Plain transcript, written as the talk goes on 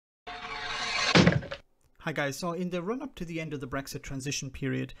Hi guys, so in the run-up to the end of the Brexit transition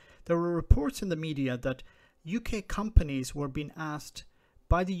period, there were reports in the media that UK companies were being asked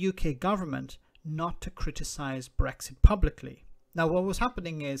by the UK government not to criticise Brexit publicly. Now what was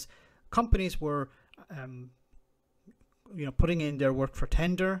happening is companies were putting in their work for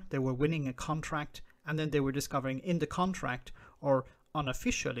tender, they were winning a contract, and then they were discovering in the contract, or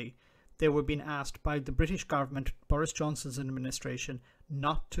unofficially, they were being asked by the British government, Boris Johnson's administration,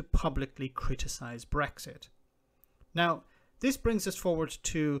 not to publicly criticise Brexit. Now, this brings us forward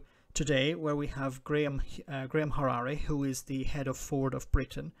to today, where we have Graham Hoare, who is the head of Ford of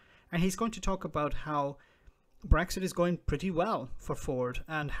Britain, and he's going to talk about how Brexit is going pretty well for Ford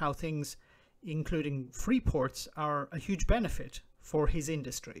and how things, including free ports, are a huge benefit for his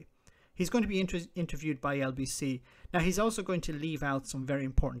industry. He's going to be interviewed by LBC. Now, he's also going to leave out some very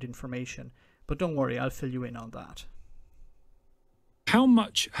important information, but don't worry, I'll fill you in on that. How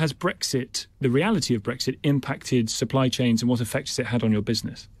much has Brexit, the reality of Brexit, impacted supply chains and what effects it had on your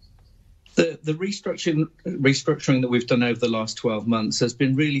business? The restructuring that we've done over the last 12 months has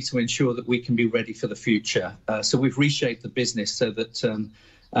been really to ensure that we can be ready for the future. So we've reshaped the business so that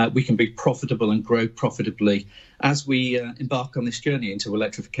we can be profitable and grow profitably as we embark on this journey into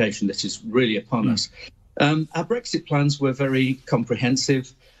electrification that is really upon us. Our Brexit plans were very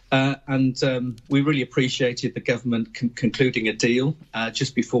comprehensive, and we really appreciated the government concluding a deal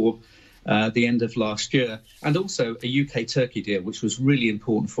just before the end of last year, and also a UK-Turkey deal, which was really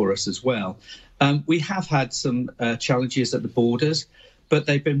important for us as well. We have had some challenges at the borders, but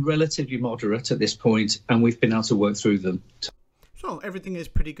they've been relatively moderate at this point, and we've been able to work through them. So everything is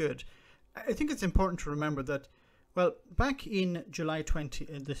pretty good. I think it's important to remember that, well, back in the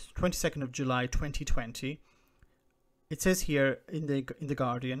 22nd of July 2020, it says here in the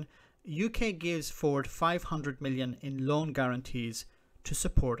Guardian, UK gives Ford 500 million in loan guarantees to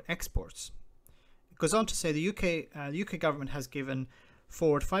support exports. It goes on to say the UK government has given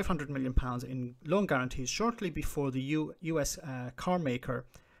Ford £500 million in loan guarantees shortly before the US car maker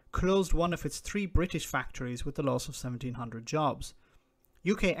closed one of its 3 British factories with the loss of 1,700 jobs.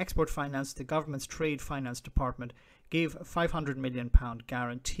 UK Export Finance, the government's trade finance department, gave a £500 million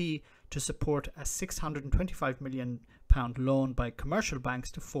guarantee to support a £625 million loan by commercial banks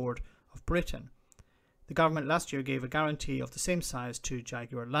to Ford of Britain. The government last year gave a guarantee of the same size to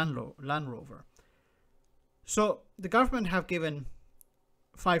Jaguar Land Rover. So the government have given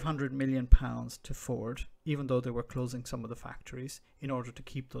 £500 million to Ford, even though they were closing some of the factories, in order to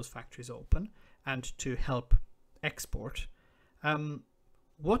keep those factories open and to help export.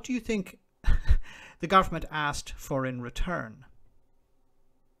 What do you think the government asked for in return?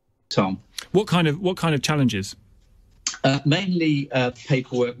 Tom, what kind of challenges? Mainly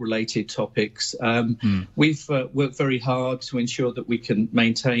paperwork-related topics. We've worked very hard to ensure that we can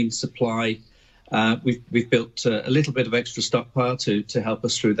maintain supply. We've built a little bit of extra stockpile to help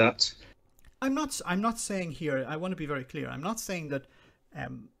us through that. I'm not saying here, I want to be very clear, I'm not saying that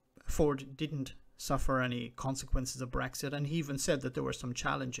Ford didn't suffer any consequences of Brexit, and he even said that there were some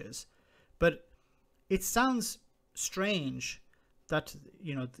challenges. But it sounds strange that,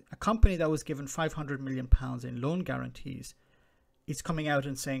 you know, a company that was given £500 million in loan guarantees is coming out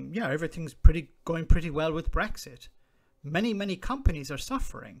and saying, yeah, everything's going pretty well with Brexit. Many companies are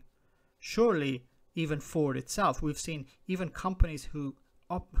suffering. Surely even Ford itself, we've seen even companies who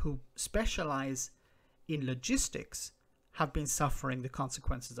specialize in logistics have been suffering the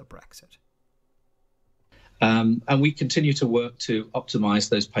consequences of Brexit. And we continue to work to optimize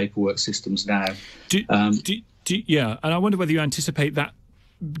those paperwork systems now. Yeah, and I wonder whether you anticipate that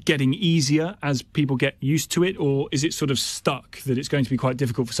getting easier as people get used to it, or is it sort of stuck that it's going to be quite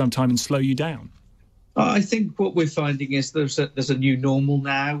difficult for some time and slow you down? I think what we're finding is there's a new normal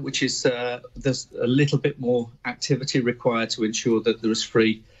now, which is there's a little bit more activity required to ensure that there is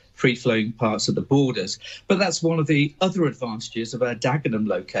free-flowing parts of the borders. But that's one of the other advantages of our Dagenham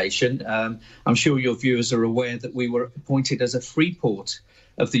location. I'm sure your viewers are aware that we were appointed as a free port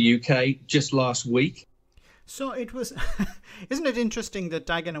of the UK just last week. So it was, isn't it interesting that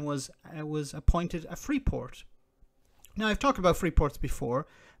Dagenham was appointed a free port? Now, I've talked about free ports before.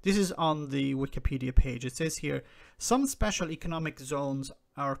 This is on the Wikipedia page. It says here, some special economic zones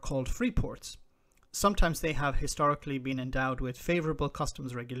are called free ports. Sometimes they have historically been endowed with favourable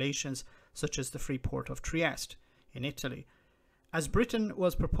customs regulations, such as the free port of Trieste in Italy. As Britain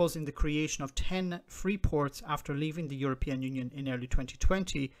was proposing the creation of 10 free ports after leaving the European Union in early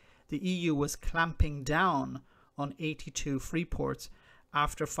 2020, the EU was clamping down on 82 free ports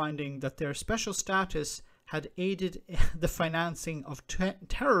after finding that their special status had aided the financing of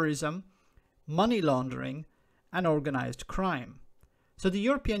terrorism, money laundering, and organised crime. So the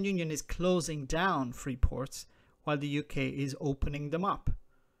European Union is closing down free ports while the UK is opening them up.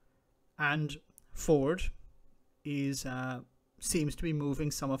 And Ford is seems to be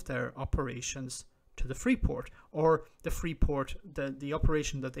moving some of their operations to the free port, or the free port, the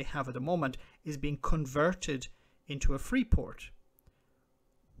operation that they have at the moment is being converted into a free port.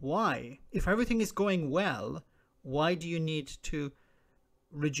 Why? If everything is going well, why do you need to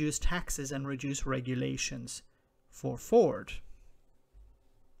reduce taxes and reduce regulations for Ford?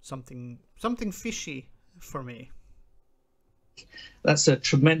 Something fishy for me. That's a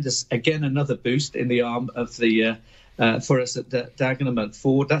tremendous, again, another boost in the arm of the for us at Dagenham and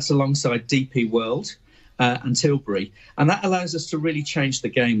Ford. That's alongside DP World and Tilbury, and that allows us to really change the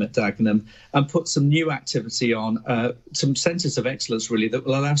game at Dagenham and put some new activity on, some centres of excellence really that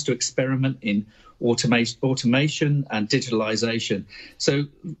will allow us to experiment in automation and digitalisation. So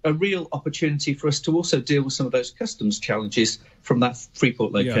a real opportunity for us to also deal with some of those customs challenges from that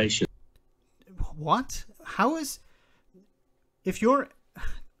Freeport location. Yeah. What? How is... If your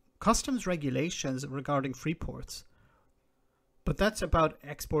customs regulations regarding free ports, but that's about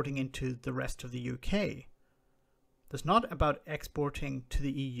exporting into the rest of the UK. That's not about exporting to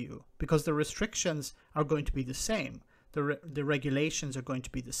the EU, because the restrictions are going to be the same. The regulations are going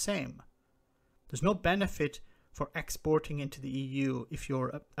to be the same. There's no benefit for exporting into the EU if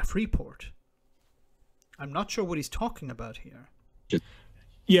you're a free port. I'm not sure what he's talking about here.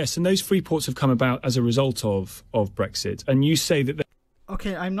 Yes, and those free ports have come about as a result of Brexit. And you say that...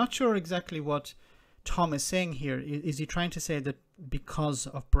 Okay, I'm not sure exactly what Tom is saying here. Is he trying to say that because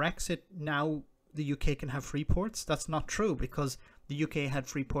of Brexit, now the UK can have free ports? That's not true, because the UK had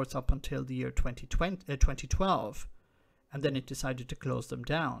free ports up until the year 2012, and then it decided to close them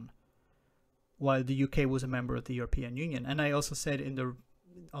down, while the UK was a member of the European Union. And I also said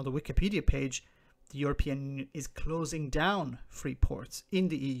on the Wikipedia page, the European Union is closing down free ports in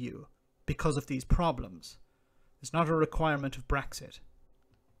the EU because of these problems. It's not a requirement of Brexit.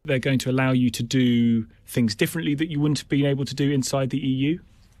 They're going to allow you to do things differently that you wouldn't have been able to do inside the EU?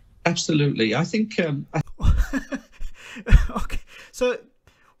 Absolutely. I think... Okay, so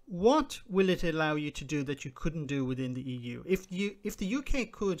what will it allow you to do that you couldn't do within the EU? If the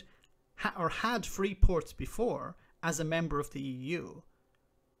UK could or had free ports before as a member of the EU,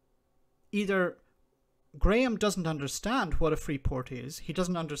 either Graham doesn't understand what a free port is, he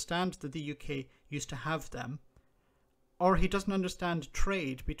doesn't understand that the UK used to have them, or he doesn't understand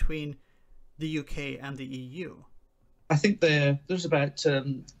trade between the UK and the EU. I think there's about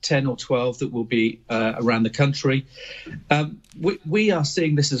 10 or 12 that will be around the country. We are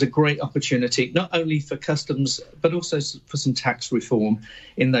seeing this as a great opportunity, not only for customs, but also for some tax reform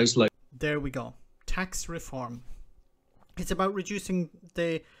in those locations. There we go. Tax reform. It's about reducing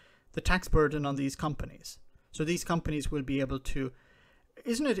the tax burden on these companies. So these companies will be able to...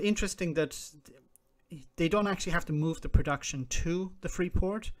 Isn't it interesting that they don't actually have to move the production to the free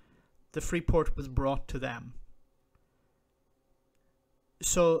port? The free port was brought to them.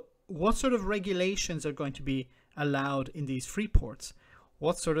 So what sort of regulations are going to be allowed in these free ports?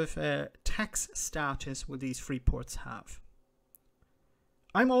 What sort of tax status will these free ports have?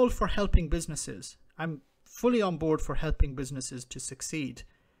 I'm all for helping businesses. I'm fully on board for helping businesses to succeed.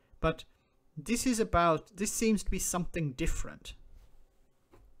 But this seems to be something different.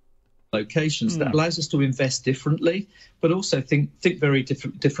 Locations that allows us to invest differently, but also think very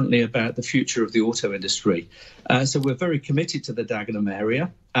differently about the future of the auto industry. So we're very committed to the Dagenham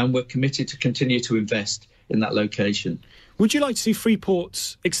area, and we're committed to continue to invest in that location. Would you like to see free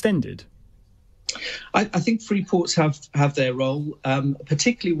ports extended? I think free ports have their role,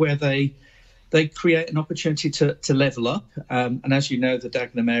 particularly where they create an opportunity to level up. And as you know, the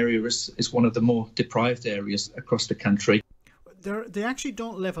Dagenham area is one of the more deprived areas across the country. They actually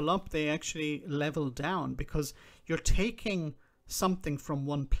don't level up, they actually level down, because you're taking something from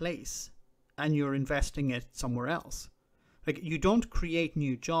one place and you're investing it somewhere else. Like, you don't create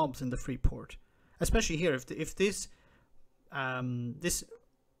new jobs in the free port, especially here. If this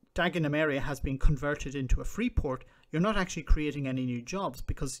Dagenham area has been converted into a free port, you're not actually creating any new jobs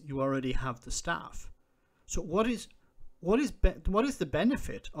because you already have the staff. So what is the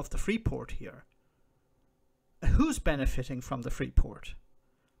benefit of the free port here? Who's benefiting from the free port?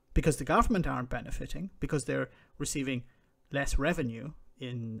 Because the government aren't benefiting, because they're receiving less revenue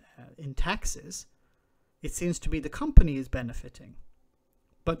in taxes. It seems to be the company is benefiting.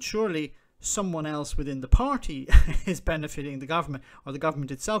 But surely someone else within the party is benefiting the government, or the government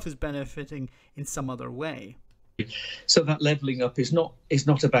itself is benefiting in some other way. So that levelling up is not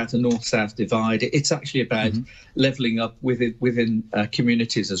about a north-south divide. It's actually about levelling up within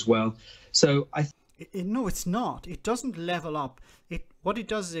communities as well. So no, it's not. It doesn't level up. What it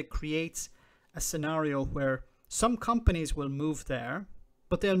does is it creates a scenario where some companies will move there,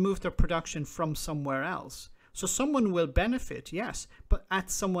 but they'll move their production from somewhere else. So someone will benefit, yes, but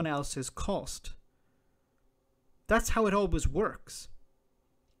at someone else's cost. That's how it always works.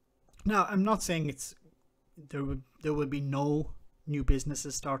 Now, I'm not saying there will be no new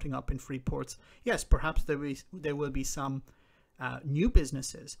businesses starting up in free ports. Yes, perhaps there will be some new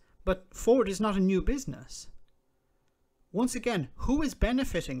businesses, but Ford is not a new business. Once again, who is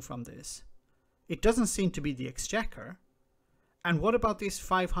benefiting from this? It doesn't seem to be the Exchequer. And what about this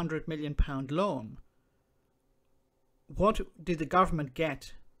 £500 million loan? What did the government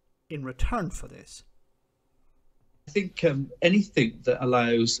get in return for this? I think anything that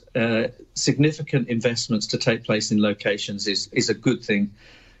allows significant investments to take place in locations is a good thing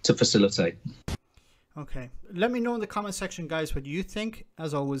to facilitate. Okay. Let me know in the comment section, guys, what you think.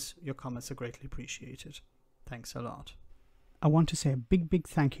 As always, your comments are greatly appreciated. Thanks a lot. I want to say a big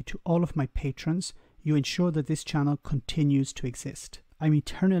thank you to all of my patrons. You ensure that this channel continues to exist. I'm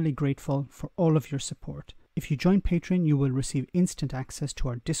eternally grateful for all of your support. If you join Patreon, you will receive instant access to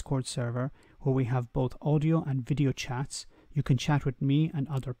our Discord server, where we have both audio and video chats. You can chat with me and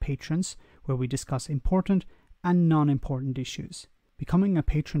other patrons, where we discuss important and non-important issues. Becoming a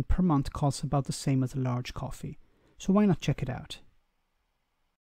patron per month costs about the same as a large coffee, so why not check it out?